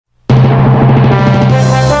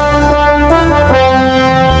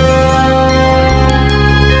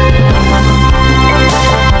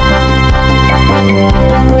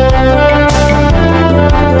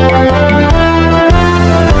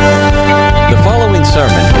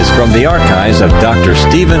from the archives of Dr.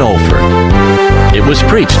 Stephen Olford. It was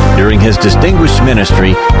preached during his distinguished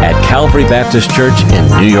ministry at Calvary Baptist Church in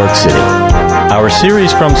New York City. Our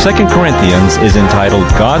series from 2 Corinthians is entitled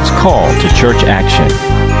God's Call to Church Action.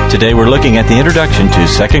 Today we're looking at the introduction to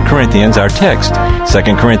 2 Corinthians, our text,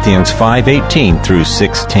 2 Corinthians 5:18 through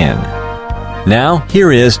 6:10. Now,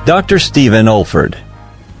 here is Dr. Stephen Olford.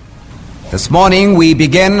 This morning we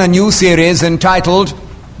begin a new series entitled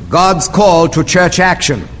God's Call to Church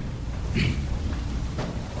Action.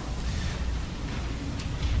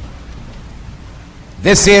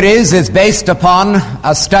 This series is based upon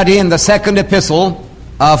a study in the second epistle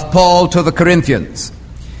of Paul to the Corinthians.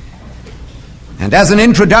 And as an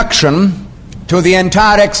introduction to the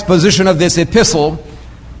entire exposition of this epistle,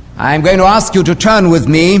 I'm going to ask you to turn with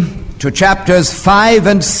me to chapters 5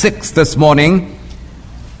 and 6 this morning,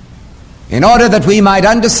 in order that we might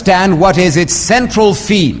understand what is its central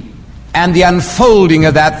theme and the unfolding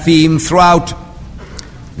of that theme throughout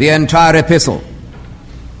the entire epistle.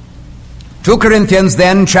 2 Corinthians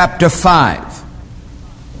then, chapter 5.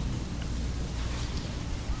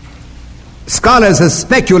 Scholars have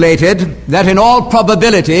speculated that in all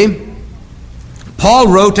probability, Paul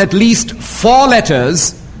wrote at least 4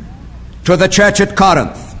 letters to the church at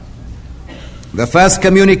Corinth. The first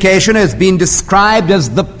communication has been described as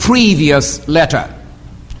the previous letter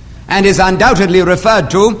and is undoubtedly referred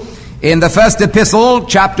to in the first epistle,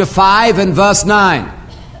 chapter 5 and verse 9.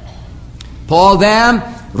 Paul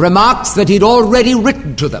there remarks that he'd already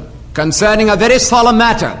written to them concerning a very solemn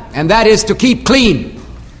matter, and that is to keep clean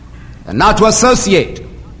and not to associate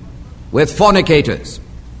with fornicators.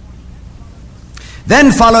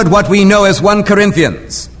 Then followed what we know as 1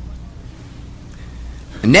 Corinthians.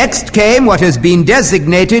 Next came what has been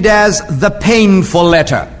designated as the painful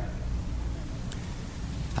letter.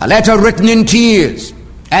 A letter written in tears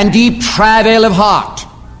and deep travail of heart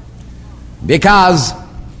because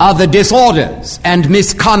of the disorders and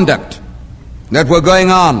misconduct that were going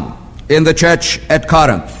on in the church at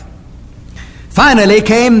Corinth. Finally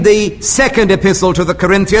came the second epistle to the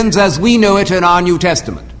Corinthians as we know it in our New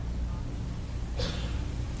Testament.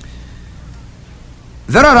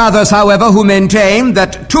 There are others, however, who maintain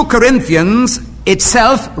that 2 Corinthians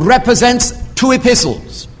itself represents 2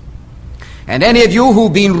 epistles. And any of you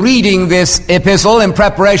who've been reading this epistle in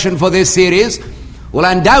preparation for this series will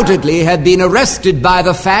undoubtedly have been arrested by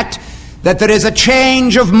the fact that there is a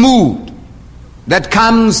change of mood that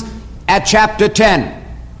comes at chapter 10.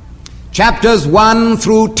 Chapters 1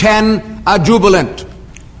 through 10 are jubilant,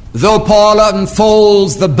 though Paul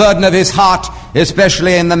unfolds the burden of his heart,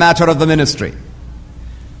 especially in the matter of the ministry.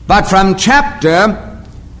 But from chapter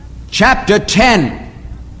 10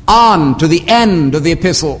 on to the end of the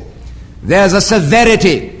epistle, there's a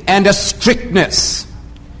severity and a strictness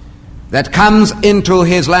that comes into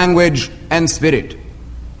his language and spirit.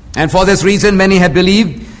 And for this reason, many have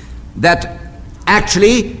believed that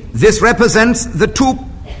actually this represents the 2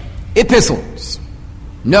 epistles,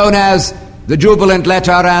 known as the jubilant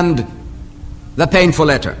letter and the painful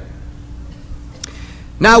letter.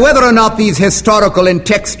 Now, whether or not these historical and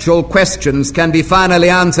textual questions can be finally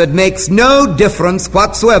answered makes no difference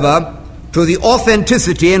whatsoever to the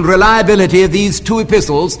authenticity and reliability of these 2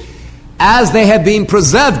 epistles as they have been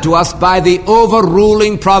preserved to us by the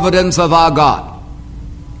overruling providence of our God.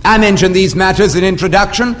 I mention these matters in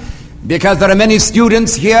introduction because there are many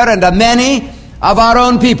students here and are many of our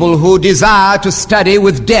own people who desire to study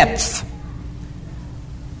with depth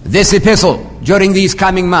this epistle during these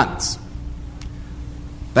coming months.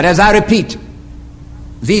 But as I repeat,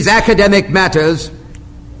 these academic matters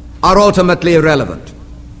are ultimately irrelevant.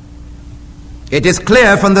 It is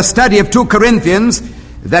clear from the study of 2 Corinthians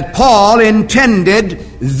that Paul intended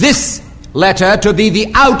this letter to be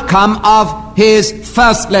the outcome of his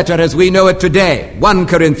first letter as we know it today, 1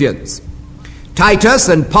 Corinthians. Titus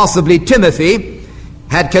and possibly Timothy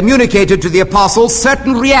had communicated to the apostle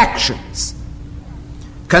certain reactions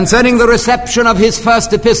concerning the reception of his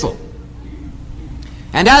first epistle.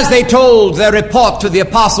 And as they told their report to the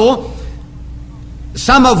apostle,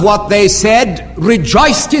 some of what they said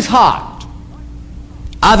rejoiced his heart.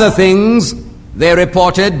 Other things, they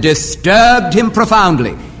reported, disturbed him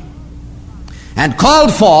profoundly and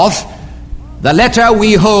called forth the letter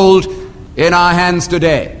we hold in our hands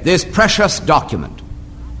today, this precious document.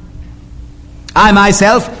 I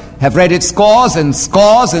myself have read it scores and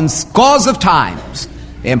scores and scores of times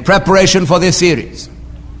in preparation for this series.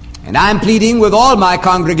 And I'm pleading with all my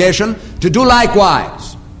congregation to do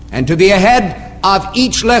likewise and to be ahead of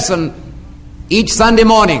each lesson each Sunday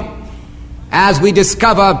morning as we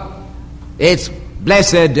discover its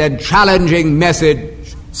blessed and challenging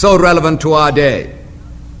message so relevant to our day.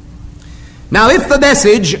 Now, if the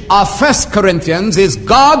message of 1 Corinthians is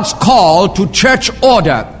God's call to church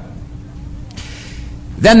order,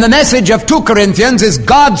 then the message of 2 Corinthians is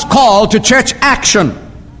God's call to church action.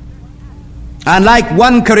 And like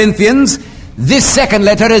 1 Corinthians, this second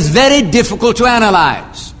letter is very difficult to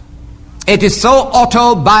analyze. It is so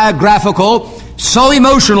autobiographical, so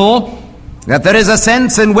emotional, that there is a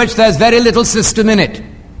sense in which there's very little system in it.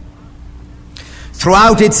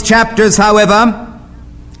 Throughout its chapters, however,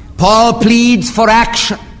 Paul pleads for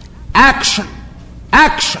action, action,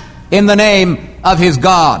 action in the name of his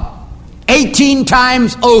God. 18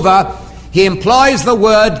 times over, he employs the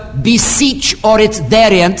word beseech or its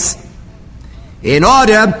variants in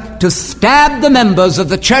order to stab the members of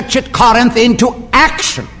the church at Corinth into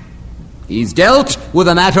action. He's dealt with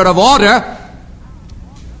a matter of order.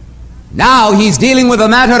 Now he's dealing with a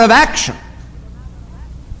matter of action.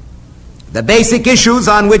 The basic issues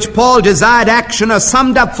on which Paul desired action are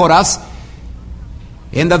summed up for us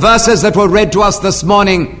in the verses that were read to us this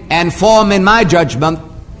morning and form, in my judgment,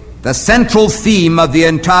 the central theme of the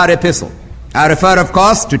entire epistle. I refer, of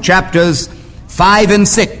course, to chapters 5 and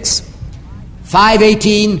 6,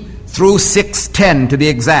 5:18 through 6:10 to be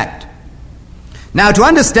exact. Now, to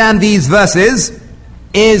understand these verses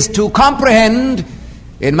is to comprehend,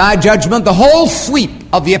 in my judgment, the whole sweep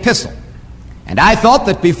of the epistle. And I thought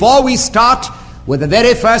that before we start with the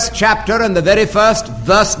very first chapter and the very first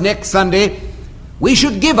verse next Sunday, we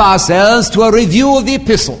should give ourselves to a review of the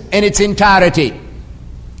epistle in its entirety.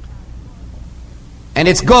 And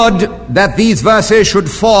it's good that these verses should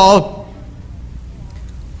fall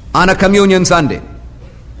on a Communion Sunday,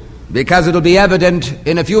 because it'll be evident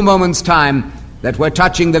in a few moments' time that we're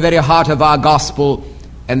touching the very heart of our gospel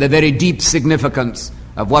and the very deep significance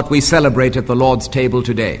of what we celebrate at the Lord's table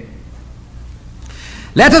today.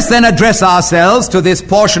 Let us then address ourselves to this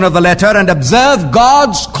portion of the letter and observe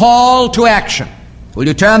God's call to action. Will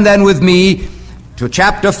you turn then with me to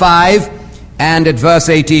chapter 5 and at verse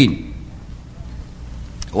 18.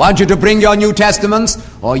 I want you to bring your New Testaments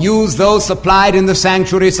or use those supplied in the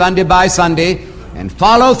sanctuary Sunday by Sunday and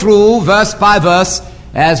follow through verse by verse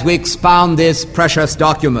as we expound this precious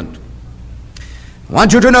document. I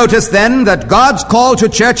want you to notice then that God's call to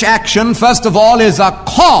church action, first of all, is a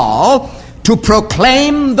call to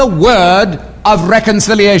proclaim the word of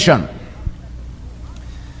reconciliation.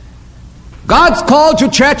 God's call to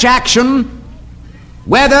church action,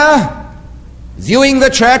 whether viewing the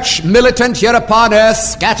church militant here upon earth,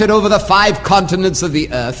 scattered over the 5 continents of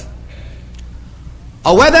the earth,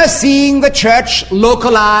 or whether seeing the church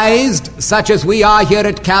localized, such as we are here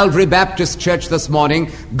at Calvary Baptist Church this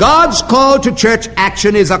morning, God's call to church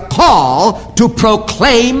action is a call to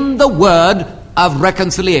proclaim the word of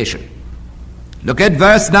reconciliation. Look at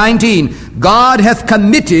verse 19. God hath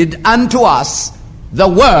committed unto us the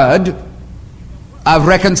word of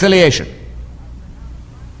reconciliation.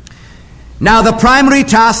 Now, the primary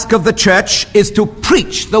task of the church is to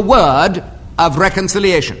preach the word of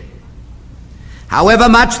reconciliation. However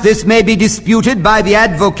much this may be disputed by the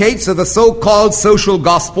advocates of the so-called social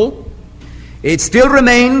gospel, it still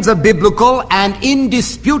remains a biblical and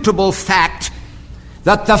indisputable fact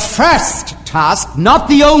that the first task, not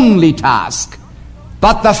the only task,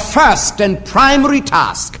 but the first and primary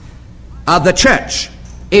task of the church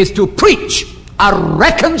is to preach a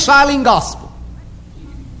reconciling gospel.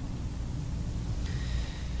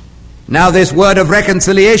 Now, this word of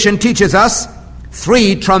reconciliation teaches us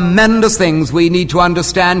 3 tremendous things we need to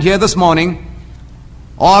understand here this morning,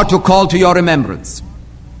 or to call to your remembrance.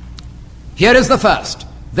 Here is the first,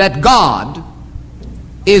 that God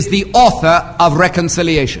is the author of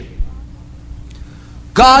reconciliation.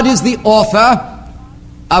 God is the author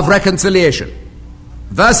of reconciliation.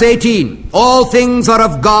 Verse 18, all things are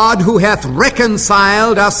of God, who hath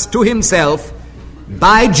reconciled us to himself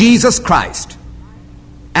by Jesus Christ,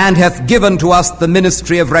 and hath given to us the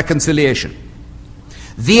ministry of reconciliation.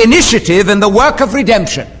 The initiative in the work of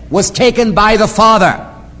redemption was taken by the Father.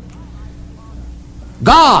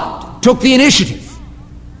 God took the initiative.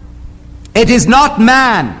 It is not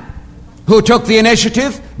man who took the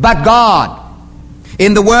initiative, but God.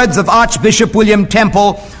 In the words of Archbishop William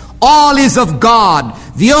Temple, all is of God.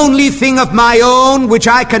 The only thing of my own which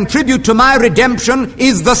I contribute to my redemption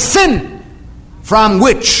is the sin from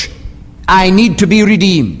which I need to be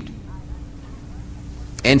redeemed.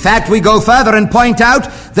 In fact, we go further and point out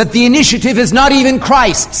that the initiative is not even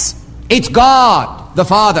Christ's. It's God, the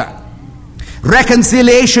Father.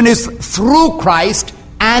 Reconciliation is through Christ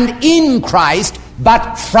and in Christ,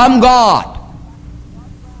 but from God.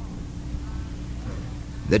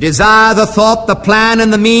 The desire, the thought, the plan,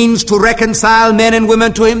 and the means to reconcile men and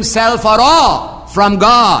women to himself are all from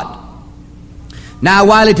God. Now,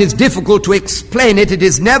 while it is difficult to explain it, it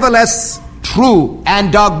is nevertheless true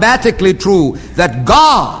and dogmatically true that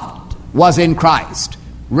God was in Christ,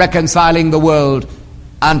 reconciling the world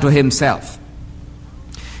unto himself.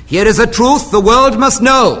 Here is a truth the world must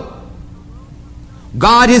know.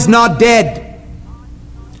 God is not dead.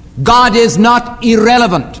 God is not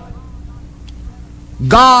irrelevant.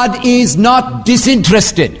 God is not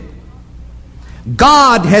disinterested.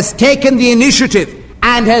 God has taken the initiative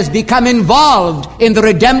and has become involved in the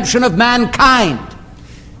redemption of mankind.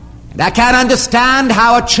 And I can't understand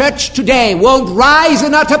how a church today won't rise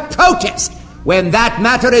and utter protest when that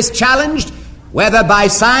matter is challenged, whether by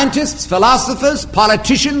scientists, philosophers,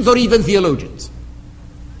 politicians, or even theologians.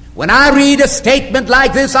 When I read a statement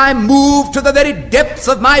like this, I'm moved to the very depths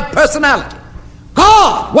of my personality.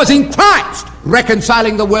 God was in Christ,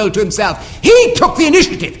 reconciling the world to himself. He took the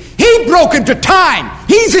initiative. He broke into time.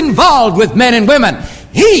 He's involved with men and women.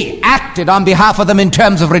 He acted on behalf of them in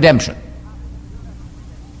terms of redemption.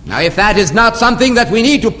 Now, if that is not something that we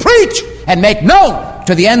need to preach and make known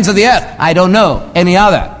to the ends of the earth, I don't know any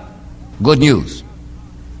other good news.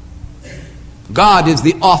 God is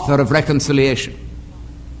the author of reconciliation.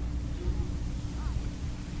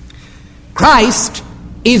 Christ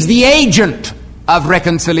is the agent of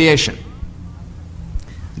reconciliation.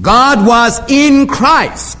 God was in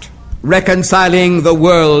Christ, reconciling the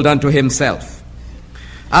world unto himself.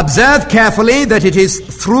 Observe carefully that it is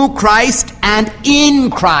through Christ and in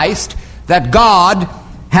Christ that God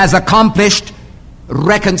has accomplished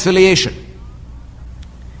reconciliation.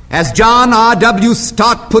 As John R.W.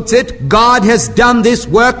 Stott puts it, God has done this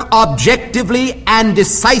work objectively and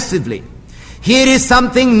decisively. Here is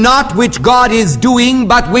something not which God is doing,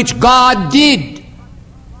 but which God did.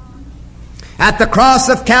 At the cross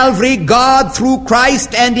of Calvary, God, through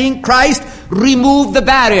Christ and in Christ, removed the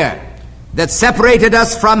barrier that separated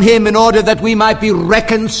us from him in order that we might be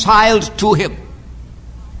reconciled to him.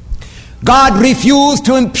 God refused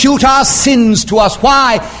to impute our sins to us.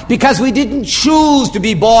 Why? Because we didn't choose to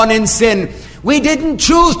be born in sin. We didn't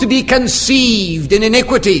choose to be conceived in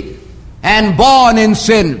iniquity and born in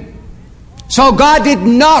sin. So God did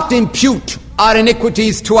not impute our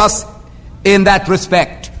iniquities to us in that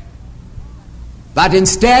respect. But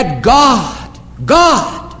instead,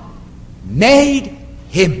 God made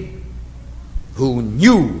him who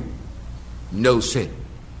knew no sin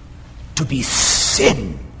to be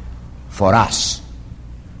sin for us,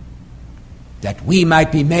 that we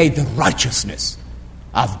might be made the righteousness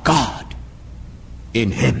of God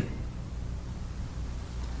in him.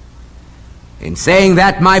 In saying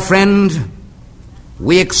that, my friend,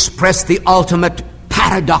 we express the ultimate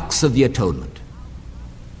paradox of the atonement.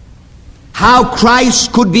 How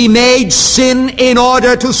Christ could be made sin in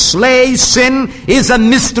order to slay sin is a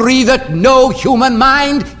mystery that no human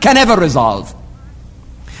mind can ever resolve.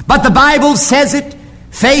 But the Bible says it,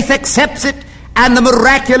 faith accepts it, and the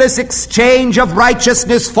miraculous exchange of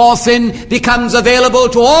righteousness for sin becomes available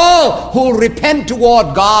to all who repent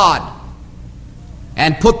toward God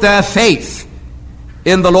and put their faith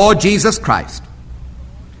in the Lord Jesus Christ.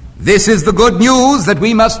 This is the good news that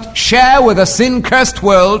we must share with a sin-cursed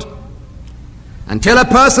world. Until a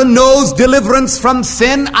person knows deliverance from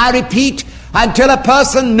sin, I repeat, until a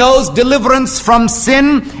person knows deliverance from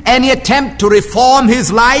sin, any attempt to reform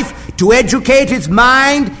his life, to educate his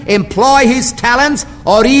mind, employ his talents,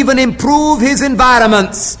 or even improve his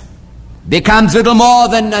environments becomes little more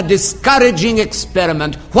than a discouraging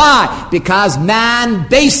experiment. Why? Because man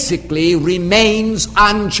basically remains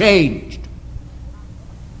unchanged.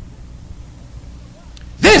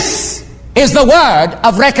 This is the word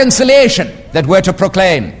of reconciliation that we're to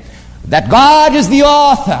proclaim. That God is the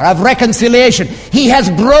author of reconciliation. He has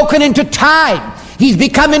broken into time. He's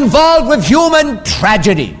become involved with human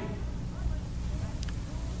tragedy.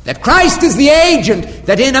 That Christ is the agent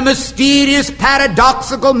that in a mysterious,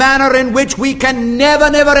 paradoxical manner in which we can never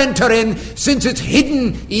enter in, since it's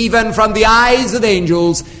hidden even from the eyes of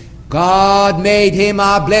angels, God made him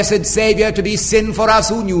our blessed Savior to be sin for us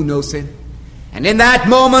who knew no sin. And in that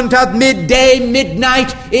moment of midday,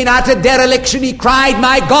 midnight, in utter dereliction, he cried,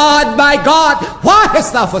 my God, why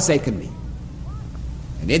hast thou forsaken me?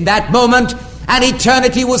 And in that moment, an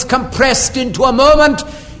eternity was compressed into a moment,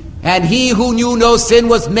 and he who knew no sin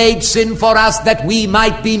was made sin for us, that we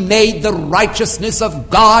might be made the righteousness of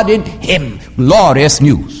God in him. Glorious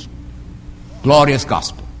news. Glorious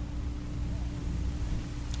gospel.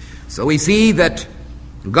 So we see that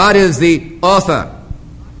God is the author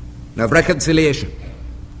of reconciliation.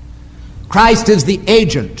 Christ is the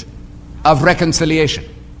agent of reconciliation.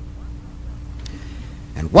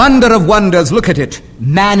 And wonder of wonders, look at it,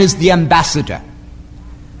 man is the ambassador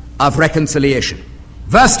of reconciliation.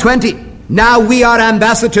 Verse 20, now we are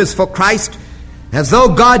ambassadors for Christ, as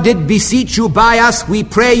though God did beseech you by us, we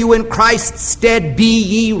pray you in Christ's stead, be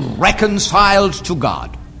ye reconciled to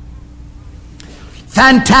God.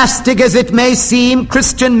 Fantastic as it may seem,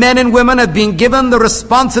 Christian men and women have been given the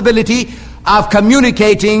responsibility of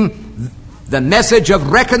communicating the message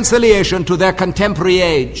of reconciliation to their contemporary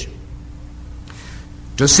age.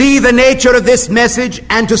 To see the nature of this message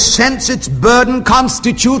and to sense its burden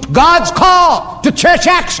constitute God's call to church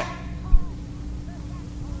action.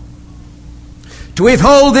 To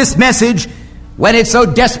withhold this message when it's so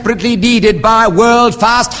desperately needed by a world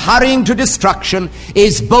fast hurrying to destruction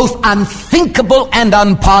is both unthinkable and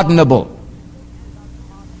unpardonable.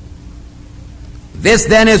 This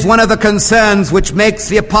then is one of the concerns which makes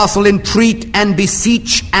the apostle entreat and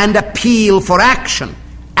beseech and appeal for action,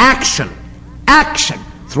 action, action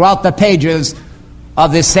throughout the pages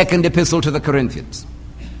of this second epistle to the Corinthians.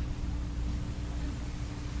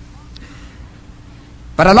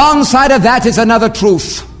 But alongside of that is another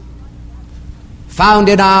truth found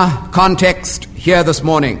in our context here this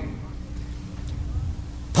morning.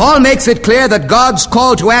 Paul makes it clear that God's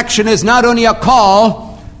call to action is not only a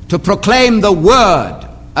call to proclaim the word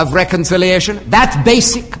of reconciliation, that's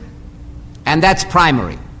basic and that's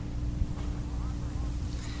primary.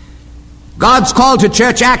 God's call to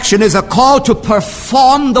church action is a call to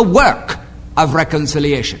perform the work of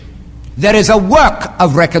reconciliation. There is a work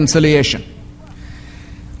of reconciliation.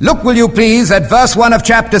 Look, will you please, at verse 1 of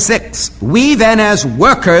chapter 6. We then as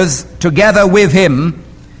workers together with him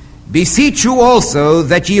beseech you also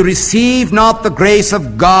that ye receive not the grace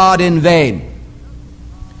of God in vain.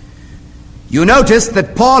 You notice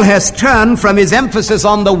that Paul has turned from his emphasis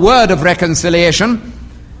on the word of reconciliation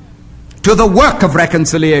to the work of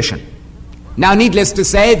reconciliation. Now, needless to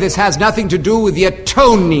say, this has nothing to do with the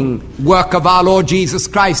atoning work of our Lord Jesus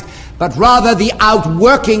Christ, but rather the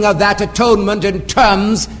outworking of that atonement in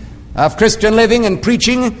terms of Christian living and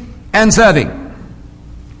preaching and serving.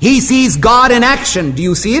 He sees God in action. Do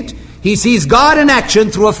you see it? He sees God in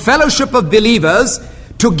action through a fellowship of believers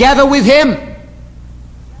together with him.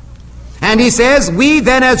 And he says, we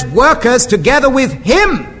then as workers together with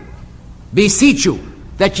him beseech you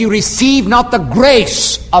that you receive not the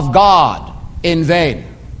grace of God in vain.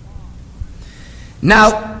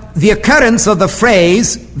 Now, the occurrence of the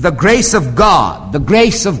phrase, the grace of God,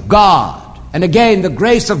 and again, the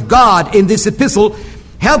grace of God in this epistle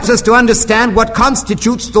helps us to understand what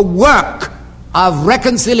constitutes the work of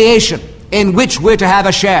reconciliation in which we're to have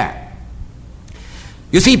a share.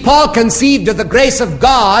 You see, Paul conceived of the grace of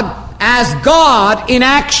God as God in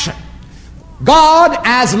action, God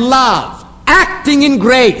as love, acting in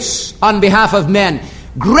grace on behalf of men.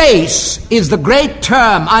 Grace is the great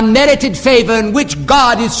term, unmerited favor in which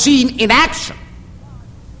God is seen in action.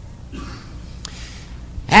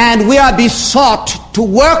 And we are besought to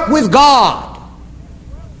work with God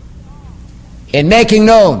in making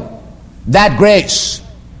known that grace.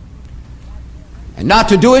 And not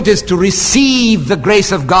to do it is to receive the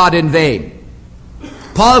grace of God in vain.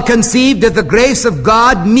 Paul conceived of the grace of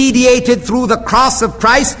God mediated through the cross of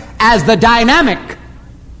Christ as the dynamic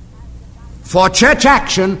for church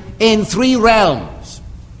action in three realms.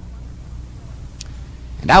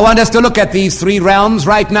 And I want us to look at these three realms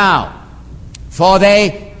right now, for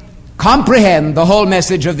they comprehend the whole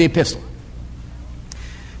message of the epistle.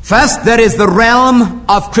 First, there is the realm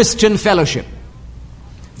of Christian fellowship.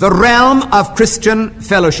 The realm of Christian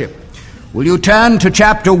fellowship. Will you turn to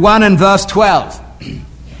chapter 1 and verse 12?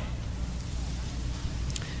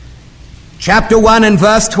 Chapter 1 and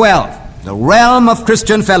verse 12. The realm of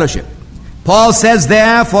Christian fellowship. Paul says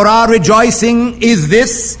there, for our rejoicing is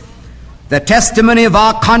this, the testimony of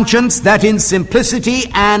our conscience, that in simplicity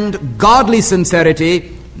and godly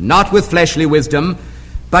sincerity, not with fleshly wisdom,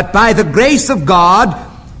 but by the grace of God,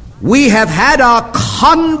 we have had our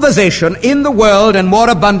conversation in the world and more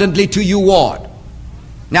abundantly to you ward.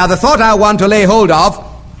 Now, the thought I want to lay hold of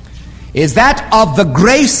is that of the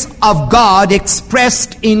grace of God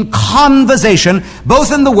expressed in conversation,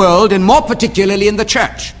 both in the world and more particularly in the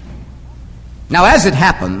church. Now, as it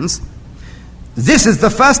happens, this is the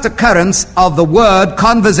first occurrence of the word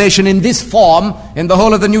conversation in this form in the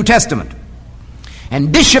whole of the New Testament.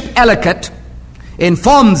 And Bishop Ellicott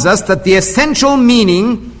informs us that the essential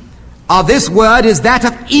meaning of this word is that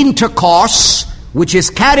of intercourse, which is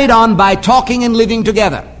carried on by talking and living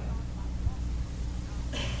together.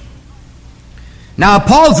 Now,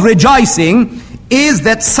 Paul's rejoicing is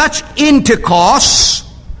that such intercourse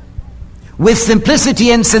with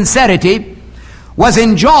simplicity and sincerity was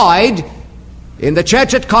enjoyed in the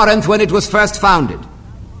church at Corinth when it was first founded.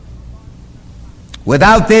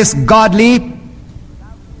 Without this godly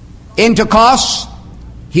intercourse,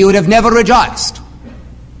 he would have never rejoiced.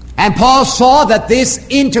 And Paul saw that this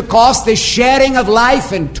intercourse, this sharing of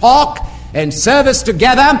life and talk and service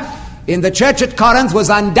together in the church at Corinth was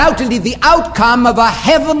undoubtedly the outcome of a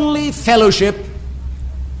heavenly fellowship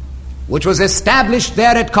which was established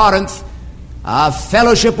there at Corinth, a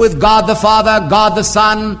fellowship with God the Father, God the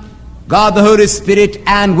Son, God the Holy Spirit,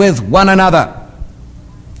 and with one another.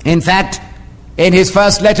 In fact, in his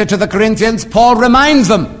first letter to the Corinthians, Paul reminds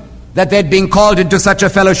them that they'd been called into such a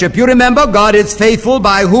fellowship. You remember, God is faithful,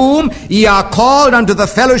 by whom ye are called unto the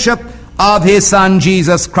fellowship of his Son,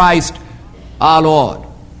 Jesus Christ, our Lord.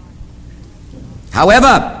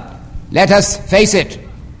 However, let us face it,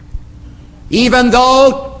 even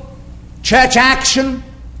though church action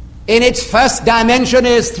in its first dimension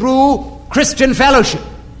is through Christian fellowship,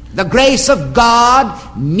 the grace of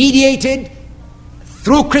God mediated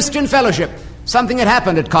through Christian fellowship, something had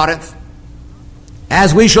happened at Corinth.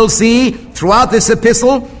 As we shall see throughout this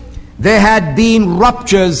epistle, there had been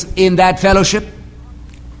ruptures in that fellowship,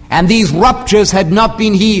 and these ruptures had not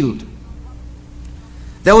been healed.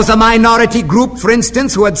 There was a minority group, for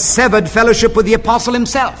instance, who had severed fellowship with the apostle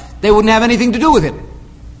himself. They wouldn't have anything to do with him.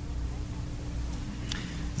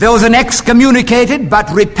 There was an excommunicated but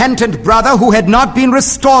repentant brother who had not been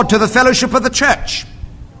restored to the fellowship of the church.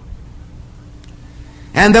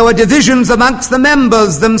 And there were divisions amongst the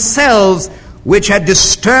members themselves which had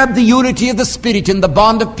disturbed the unity of the Spirit in the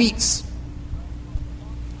bond of peace.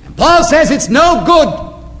 And Paul says it's no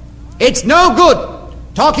good. It's no good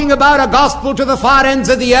talking about a gospel to the far ends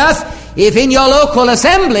of the earth if in your local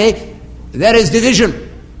assembly there is division.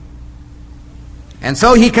 And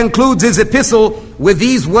so he concludes his epistle with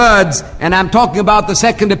these words, and I'm talking about the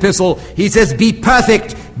second epistle. He says, be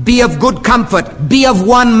perfect, be of good comfort, be of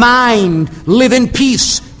one mind, live in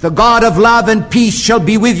peace. The God of love and peace shall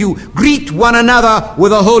be with you. Greet one another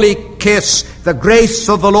with a holy kiss. The grace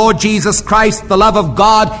of the Lord Jesus Christ, the love of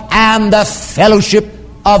God, and the fellowship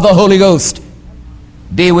of the Holy Ghost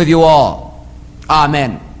be with you all.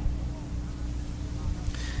 Amen.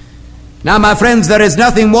 Now, my friends, there is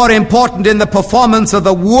nothing more important in the performance of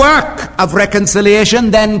the work of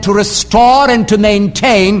reconciliation than to restore and to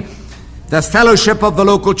maintain the fellowship of the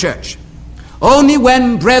local church. Only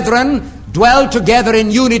when brethren dwell together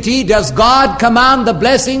in unity does God command the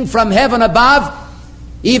blessing from heaven above,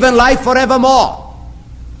 even life forevermore.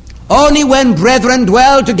 Only when brethren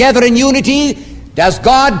dwell together in unity does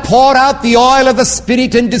God pour out the oil of the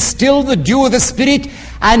Spirit and distill the dew of the Spirit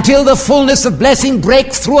until the fullness of blessing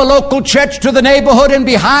breaks through a local church to the neighborhood, and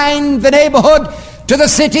behind the neighborhood to the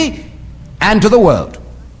city and to the world.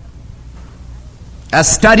 A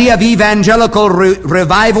study of evangelical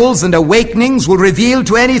revivals and awakenings will reveal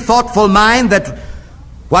to any thoughtful mind that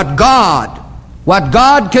what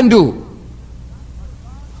God can do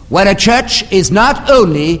when a church is not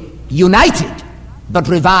only united but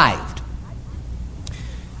revived.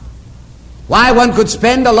 Why, one could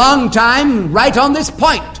spend a long time right on this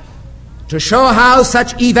point to show how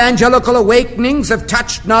such evangelical awakenings have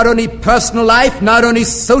touched not only personal life, not only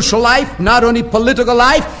social life, not only political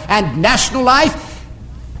life and national life,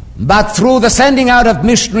 but through the sending out of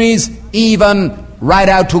missionaries, even right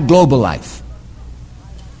out to global life.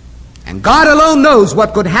 And God alone knows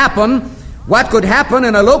what could happen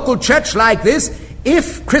in a local church like this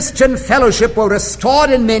if Christian fellowship were restored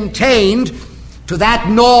and maintained to that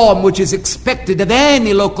norm which is expected of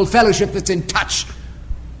any local fellowship that's in touch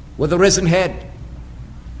with the risen head.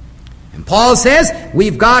 And Paul says,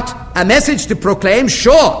 we've got a message to proclaim.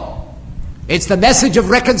 Sure, it's the message of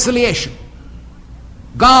reconciliation.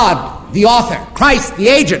 God, the author, Christ, the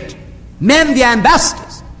agent, men, the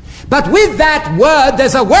ambassadors. But with that word,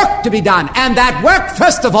 there's a work to be done. And that work,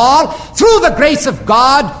 first of all, through the grace of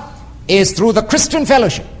God, is through the Christian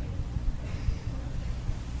fellowship.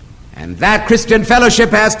 And that Christian fellowship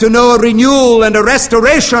has to know a renewal and a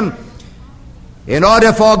restoration in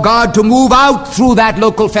order for God to move out through that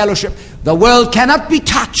local fellowship. The world cannot be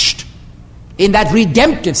touched in that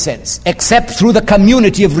redemptive sense except through the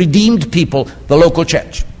community of redeemed people, the local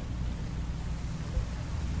church.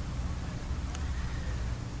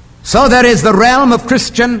 So there is the realm of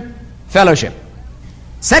Christian fellowship.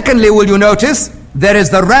 Secondly, will you notice, there is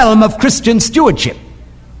the realm of Christian stewardship.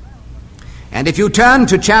 And if you turn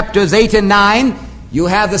to chapters 8 and 9, you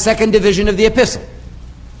have the second division of the epistle.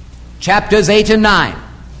 Chapters 8 and 9.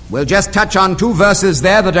 We'll just touch on two verses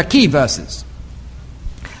there that are key verses.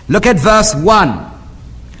 Look at verse 1.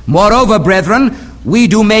 Moreover, brethren, we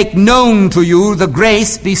do make known to you the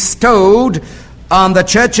grace bestowed on the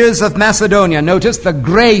churches of Macedonia. Notice the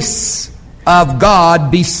grace of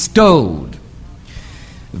God bestowed.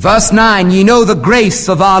 Verse 9, ye know the grace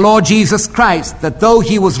of our Lord Jesus Christ, that though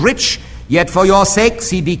he was rich, yet for your sakes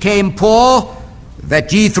he became poor,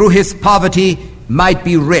 that ye through his poverty might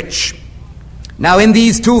be rich. Now in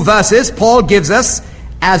these two verses, Paul gives us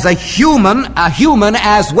as a human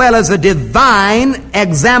as well as a divine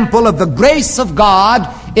example of the grace of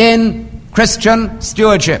God in Christian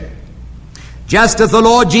stewardship. Just as the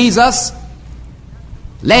Lord Jesus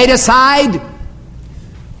laid aside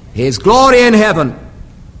his glory in heaven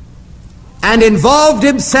and involved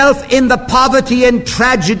himself in the poverty and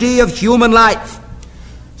tragedy of human life,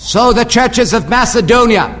 so the churches of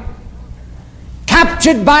Macedonia,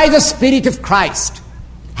 captured by the Spirit of Christ,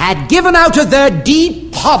 had given out of their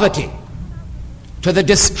deep poverty to the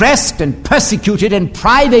distressed and persecuted and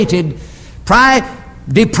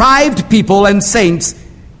deprived people and saints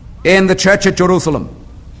in the church at Jerusalem.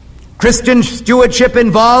 Christian stewardship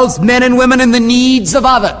involves men and women in the needs of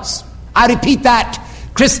others. I repeat that.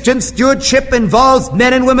 Christian stewardship involves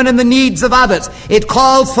men and women in the needs of others. It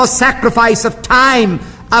calls for sacrifice of time,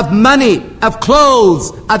 of money, of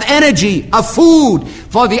clothes, of energy, of food,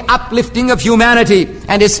 for the uplifting of humanity,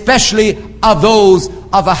 and especially of those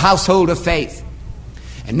of a household of faith.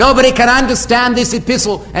 And nobody can understand this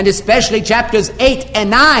epistle, and especially chapters 8 and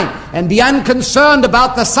 9, and be unconcerned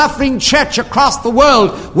about the suffering church across the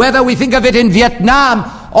world, whether we think of it in Vietnam,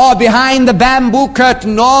 or behind the bamboo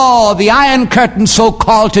curtain, or the iron curtain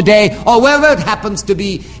so-called today, or wherever it happens to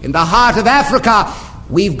be, in the heart of Africa.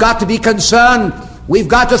 We've got to be concerned. We've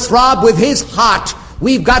got to throb with his heart.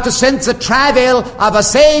 We've got to sense the travail of a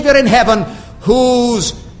Savior in heaven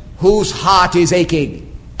whose heart is aching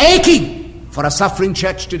for a suffering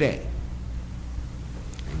church today.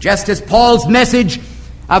 And just as Paul's message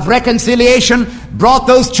of reconciliation brought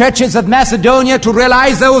those churches of Macedonia to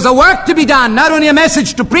realize there was a work to be done, not only a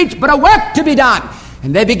message to preach, but a work to be done.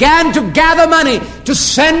 And they began to gather money to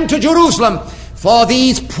send to Jerusalem for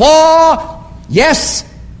these poor, yes,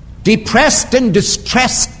 depressed and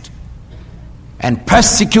distressed and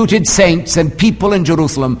persecuted saints and people in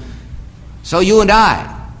Jerusalem. So you and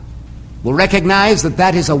I will recognize that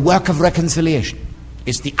that is a work of reconciliation.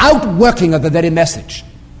 It's the outworking of the very message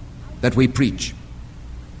that we preach.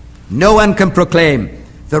 No one can proclaim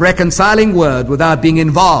the reconciling word without being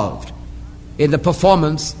involved in the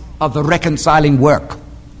performance of the reconciling work.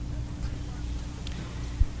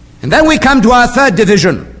 And then we come to our third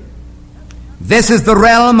division. This is the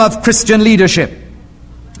realm of Christian leadership,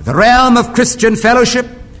 the realm of Christian fellowship,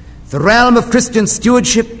 the realm of Christian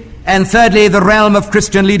stewardship, and thirdly, the realm of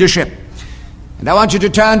Christian leadership. And I want you to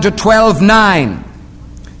turn to 12:9.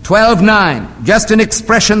 12:9, just an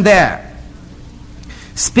expression there.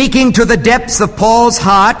 Speaking to the depths of Paul's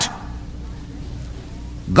heart,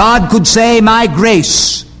 God could say, my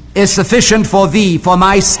grace is sufficient for thee, for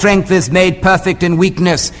my strength is made perfect in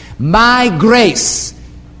weakness. My grace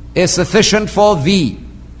is sufficient for thee.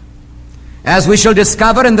 As we shall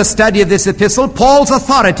discover in the study of this epistle, Paul's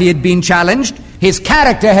authority had been challenged, his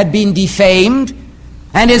character had been defamed,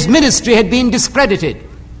 and his ministry had been discredited.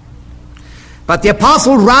 But the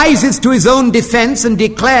apostle rises to his own defense and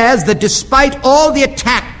declares that despite all the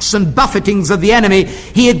attacks and buffetings of the enemy,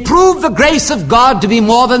 he had proved the grace of God to be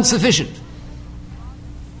more than sufficient.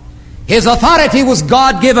 His authority was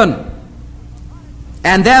God-given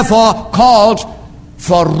and therefore called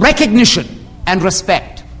for recognition and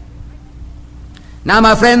respect. Now,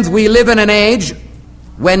 my friends, we live in an age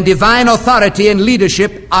when divine authority and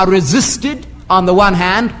leadership are resisted on the one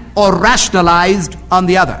hand or rationalized on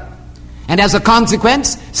the other. And as a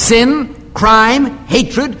consequence, sin, crime,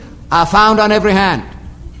 hatred are found on every hand.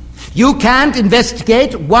 You can't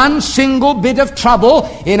investigate one single bit of trouble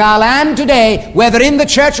in our land today, whether in the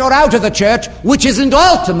church or out of the church, which isn't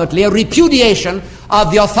ultimately a repudiation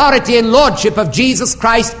of the authority and lordship of Jesus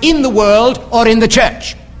Christ in the world or in the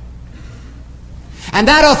church. And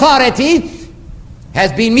that authority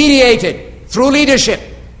has been mediated through leadership,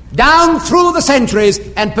 down through the centuries,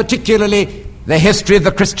 and particularly the history of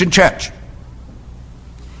the Christian church.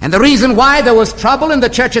 And the reason why there was trouble in the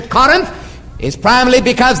church at Corinth is primarily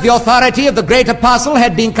because the authority of the great apostle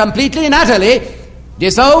had been completely and utterly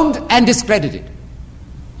disowned and discredited.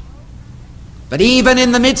 But even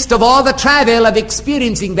in the midst of all the travail of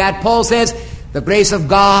experiencing that, Paul says, the grace of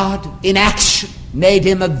God in action made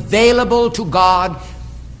him available to God.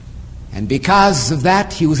 And because of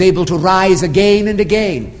that, he was able to rise again and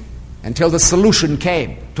again until the solution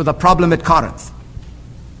came to the problem at Corinth.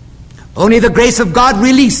 Only the grace of God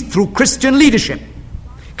released through Christian leadership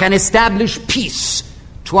can establish peace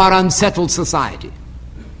to our unsettled society.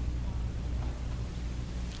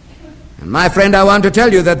 And my friend, I want to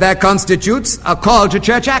tell you that constitutes a call to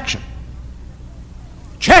church action.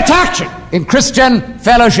 church action in Christian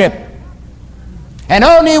fellowship. And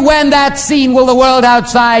only when that's seen will the world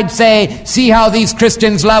outside say, see how these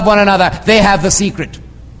Christians love one another. They have the secret.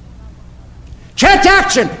 Church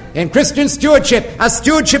action in Christian stewardship, a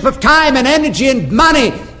stewardship of time and energy and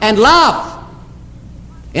money and love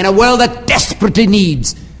in a world that desperately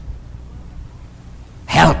needs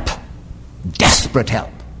help, desperate help.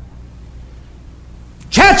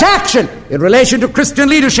 Church action in relation to Christian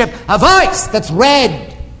leadership, a voice that's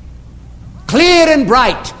read, clear and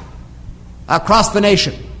bright, across the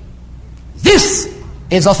nation. This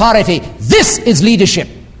is authority. This is leadership.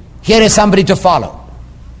 Here is somebody to follow.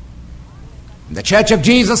 The Church of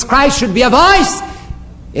Jesus Christ should be a voice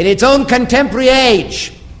in its own contemporary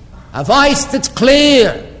age, a voice that's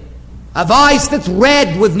clear, a voice that's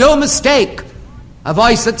read with no mistake, a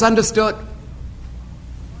voice that's understood.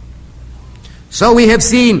 So we have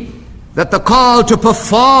seen that the call to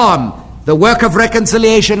perform the work of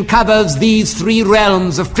reconciliation covers these three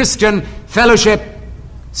realms of Christian fellowship,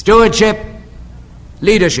 stewardship,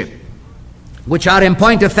 leadership, which are in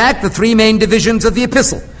point of fact the three main divisions of the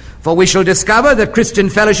epistle. For we shall discover that Christian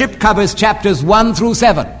fellowship covers chapters 1 through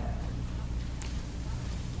 7.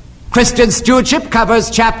 Christian stewardship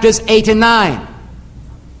covers chapters 8 and 9.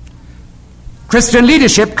 Christian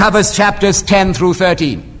leadership covers chapters 10 through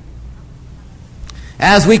 13.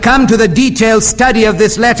 As we come to the detailed study of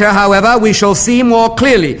this letter, however, we shall see more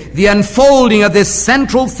clearly the unfolding of this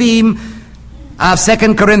central theme of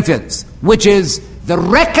 2 Corinthians, which is the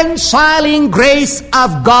reconciling grace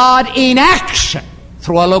of God in action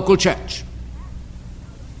through our local church.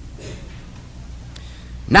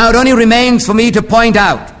 Now it only remains for me to point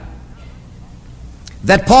out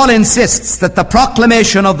that Paul insists that the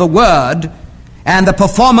proclamation of the word and the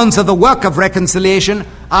performance of the work of reconciliation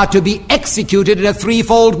are to be executed in a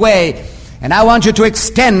threefold way. And I want you to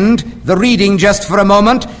extend the reading just for a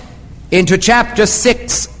moment into chapter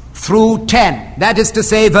 6 through 10. That is to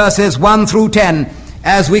say, verses 1 through 10,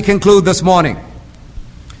 as we conclude this morning.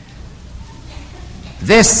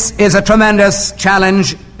 This is a tremendous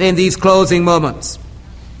challenge in these closing moments.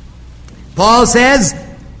 Paul says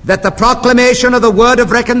that the proclamation of the word of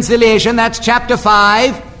reconciliation, that's chapter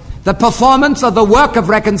 5, the performance of the work of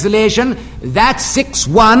reconciliation, that's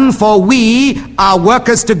 6:1, for we are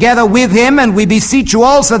workers together with him, and we beseech you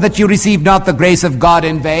also that you receive not the grace of God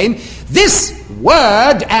in vain. This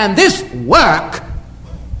word and this work,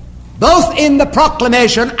 both in the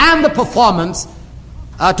proclamation and the performance,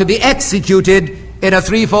 are to be executed in a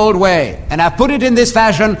threefold way. And I've put it in this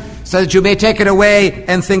fashion so that you may take it away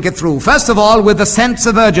and think it through. First of all, with the sense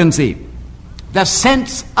of urgency. The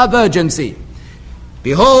sense of urgency.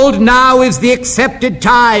 Behold, now is the accepted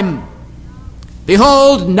time.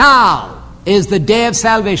 Behold, now is the day of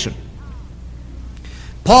salvation.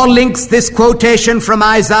 Paul links this quotation from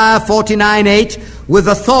Isaiah 49:8 with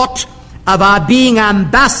the thought of our being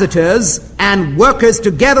ambassadors and workers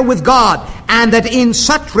together with God, and that in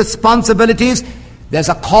such responsibilities there's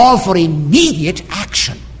a call for immediate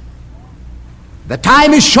action. The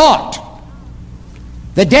time is short.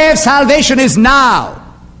 The day of salvation is now.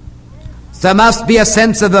 There must be a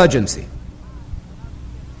sense of urgency.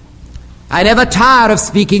 I never tire of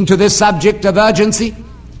speaking to this subject of urgency,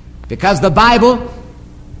 because the Bible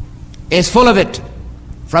is full of it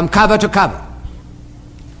from cover to cover.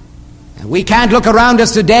 And we can't look around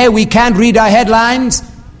us today, we can't read our headlines,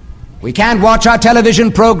 we can't watch our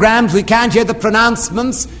television programs, we can't hear the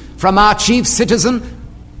pronouncements from our chief citizen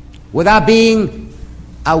without being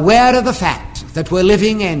aware of the fact that we're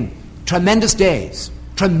living in tremendous days.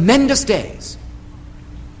 Tremendous days.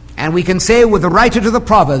 And we can say with the writer to the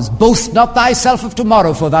Proverbs, boast not thyself of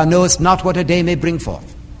tomorrow, for thou knowest not what a day may bring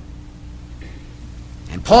forth.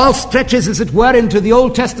 And Paul stretches, as it were, into the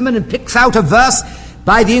Old Testament and picks out a verse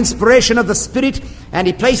by the inspiration of the Spirit, and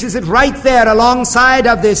he places it right there alongside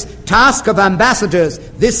of this task of ambassadors,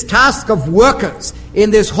 this task of workers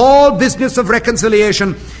in this whole business of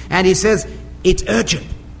reconciliation. And he says, it's urgent.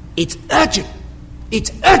 It's urgent.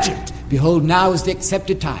 It's urgent. Behold, now is the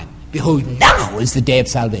accepted time. Behold, now is the day of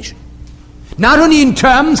salvation. Not only in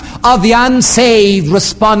terms of the unsaved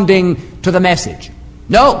responding to the message,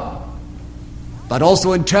 no, but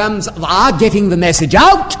also in terms of our getting the message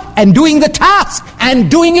out and doing the task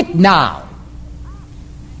and doing it now.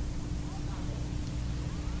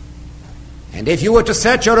 And if you were to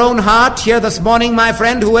search your own heart here this morning, my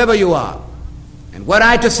friend, whoever you are, and were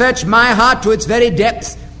I to search my heart to its very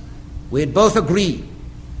depths, we'd both agree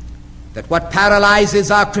that what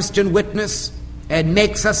paralyzes our Christian witness and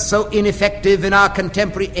makes us so ineffective in our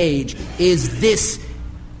contemporary age is this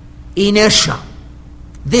inertia,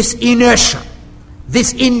 this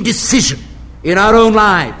indecision, in our own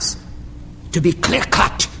lives to be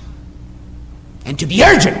clear-cut and to be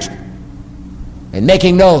urgent in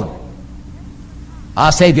making known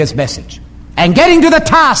our Savior's message and getting to the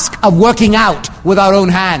task of working out with our own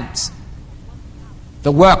hands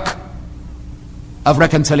the work of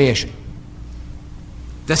reconciliation.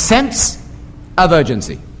 The sense of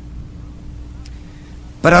urgency.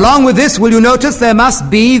 But along with this, will you notice there must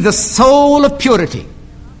be the soul of purity.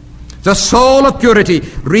 The soul of purity.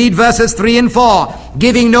 Read verses 3 and 4.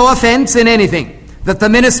 Giving no offense in anything, that the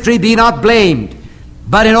ministry be not blamed,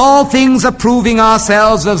 but in all things approving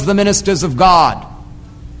ourselves as the ministers of God.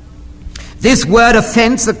 This word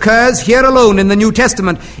offense occurs here alone in the New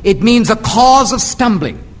Testament. It means a cause of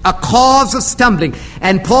stumbling. A cause of stumbling.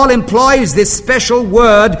 And Paul employs this special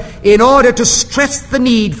word in order to stress the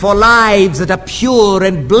need for lives that are pure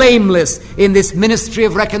and blameless in this ministry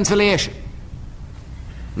of reconciliation.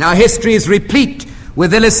 Now, history is replete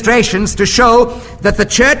with illustrations to show that the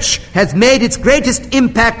church has made its greatest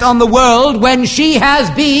impact on the world when she has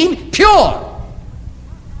been pure.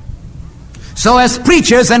 So as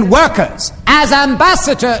preachers and workers, as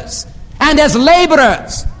ambassadors, and as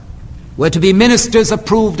laborers, we're to be ministers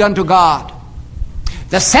approved unto God.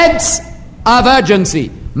 The sense of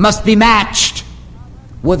urgency must be matched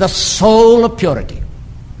with a soul of purity.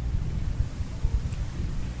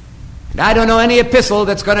 And I don't know any epistle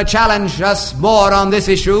that's going to challenge us more on this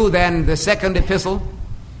issue than the second epistle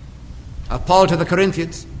of Paul to the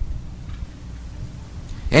Corinthians.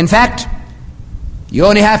 In fact, you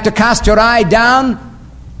only have to cast your eye down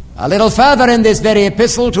a little further in this very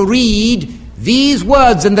epistle to read these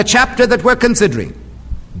words in the chapter that we're considering.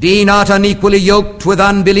 Be not unequally yoked with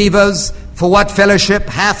unbelievers, for what fellowship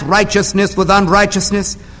hath righteousness with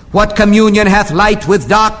unrighteousness? What communion hath light with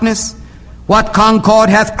darkness? What concord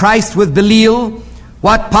hath Christ with Belial?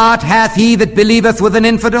 What part hath he that believeth with an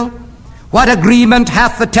infidel? What agreement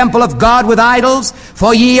hath the temple of God with idols?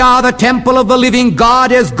 For ye are the temple of the living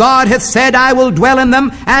God, as God hath said, I will dwell in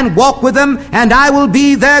them and walk with them, and I will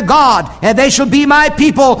be their God, and they shall be my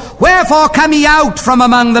people. Wherefore come ye out from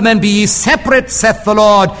among them, and be ye separate, saith the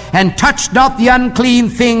Lord, and touch not the unclean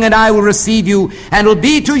thing, and I will receive you, and will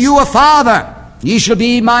be to you a father. Ye shall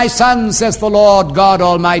be my sons, says the Lord God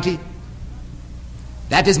Almighty.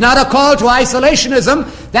 That is not a call to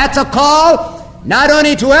isolationism. That's a call not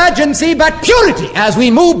only to urgency, but purity as we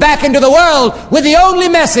move back into the world with the only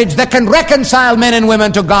message that can reconcile men and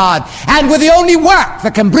women to God, and with the only work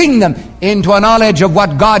that can bring them into a knowledge of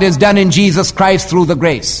what God has done in Jesus Christ through the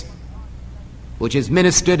grace, which is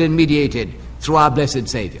ministered and mediated through our blessed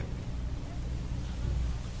Savior.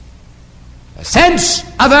 A sense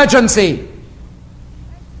of urgency,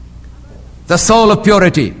 the soul of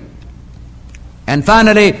purity. And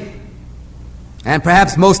finally, and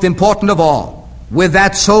perhaps most important of all, with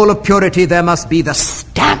that soul of purity there must be the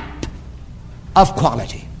stamp of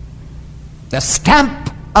quality. The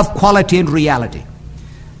stamp of quality and reality.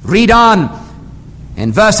 Read on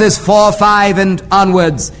in verses 4, 5 and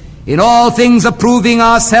onwards. In all things approving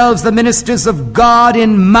ourselves the ministers of God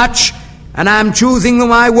in much, and I'm choosing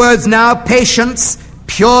my words now, patience,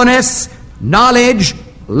 pureness, knowledge,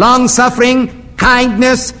 long-suffering,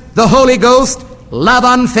 kindness, the Holy Ghost, love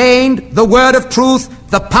unfeigned, the word of truth,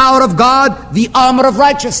 the power of God, the armor of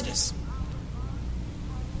righteousness.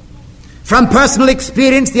 From personal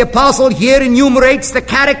experience, the apostle here enumerates the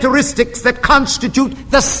characteristics that constitute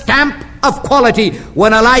the stamp of quality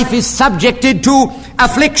when a life is subjected to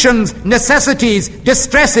afflictions, necessities,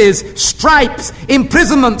 distresses, stripes,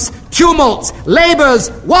 imprisonments, tumults,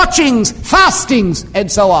 labors, watchings, fastings,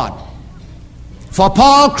 and so on. For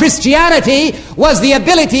Paul, Christianity was the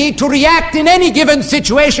ability to react in any given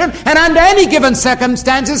situation and under any given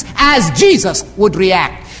circumstances as Jesus would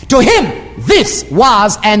react. To him, this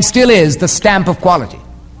was and still is the stamp of quality.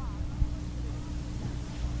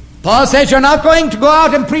 Paul says you're not going to go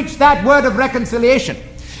out and preach that word of reconciliation.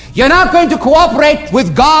 You're not going to cooperate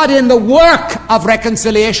with God in the work of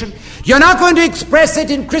reconciliation. You're not going to express it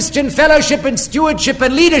in Christian fellowship and stewardship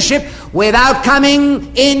and leadership without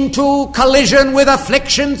coming into collision with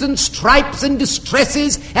afflictions and stripes and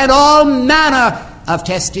distresses and all manner of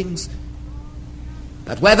testings.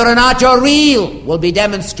 But whether or not you're real will be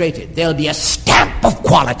demonstrated. There'll be a stamp of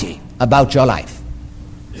quality about your life.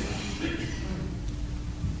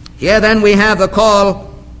 Here then we have the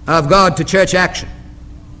call of God to church action,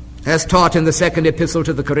 as taught in the second epistle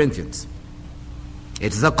to the Corinthians.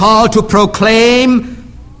 It is a call to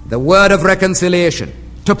proclaim the word of reconciliation,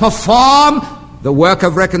 to perform the work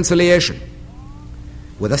of reconciliation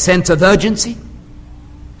with a sense of urgency,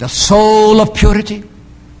 the soul of purity,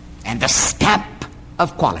 and the stamp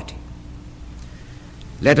of quality.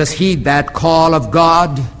 Let us heed that call of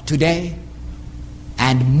God today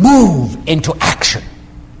and move into action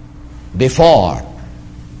before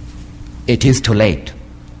it is too late.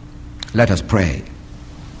 Let us pray.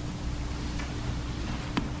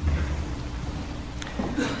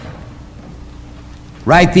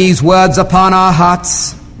 Write these words upon our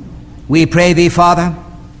hearts, we pray thee, Father,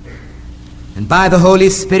 and by the Holy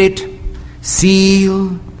Spirit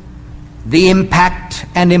seal the impact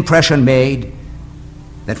and impression made,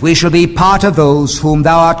 that we shall be part of those whom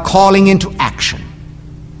thou art calling into action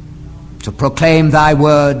to proclaim thy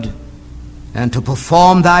word and to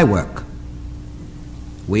perform thy work.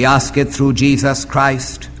 We ask it through Jesus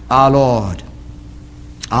Christ our Lord.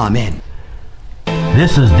 Amen.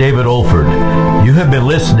 This is David Olford. You have been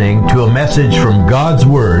listening to a message from God's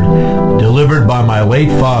Word delivered by my late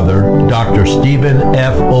father, Dr. Stephen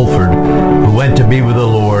F. Olford, who went to be with the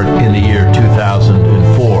Lord in the year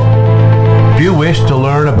 2004. If you wish to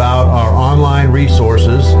learn about our online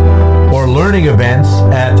resources or learning events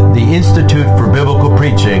at the Institute for Biblical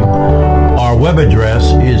Preaching, our web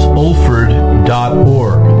address is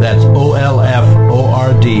olford.org. That's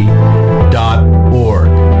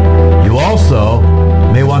olford.org. You also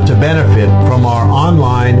may want to benefit from our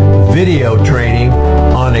online video training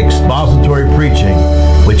on expository preaching,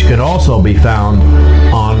 which can also be found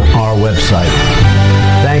on our website.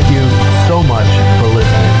 Thank you so much for listening.